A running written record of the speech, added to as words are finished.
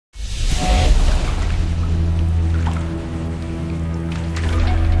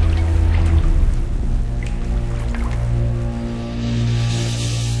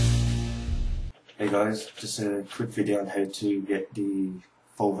guys, just a quick video on how to get the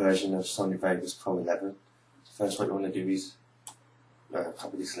full version of Sony Vegas Pro 11. First, what you want to do is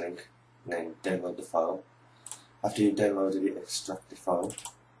copy this link and then download the file. After you've downloaded it, extract the file.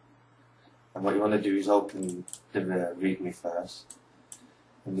 And what you want to do is open the README first,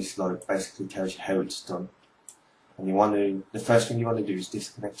 and this basically tells you how it's done. And the first thing you want to do is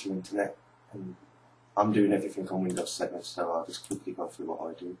disconnect your internet. And I'm doing everything on Windows 7, so I'll just quickly go through what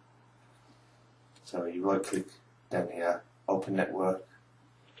I do. So you right click down here, open network,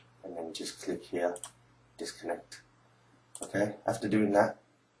 and then just click here, disconnect. Okay, after doing that,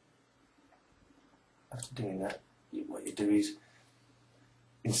 what you do is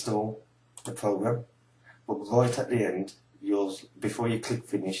install the program. But right at the end, before you click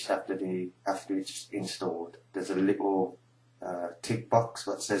finish, after it's installed, there's a little tick box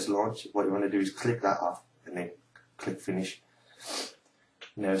that says launch. What you want to do is click that off and then click finish.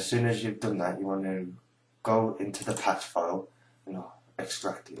 Now, as soon as you've done that, you want to go into the patch file and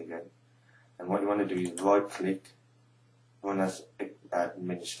extract it again. And what you want to do is right click, run as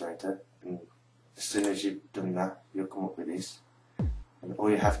administrator, and as soon as you've done that, you'll come up with this. And all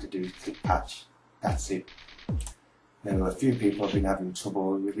you have to do is click patch. That's it. Now, a few people have been having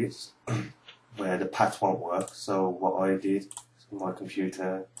trouble with this, where the patch won't work. So what I did on my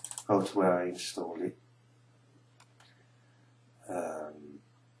computer, go to where I installed it.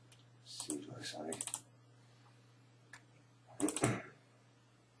 Sorry.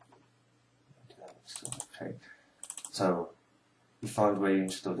 Okay. So you find where you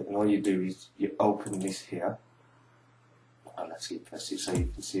installed it, and all you do is you open this here. Oh, let's see, press it so you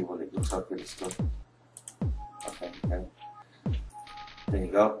can see what it looks like when it's done. Okay. There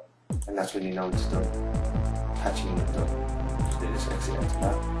you go, and that's when you know it's done. Patching is done. So you just exit out of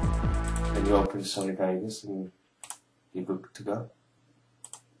that. Then you open Sony Vegas and you're good to go.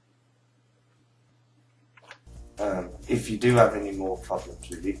 If you do have any more problems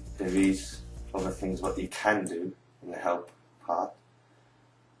with it, there is other things what you can do in the help part.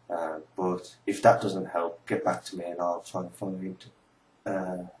 But if that doesn't help, get back to me and I'll try and find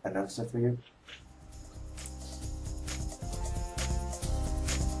an answer for you.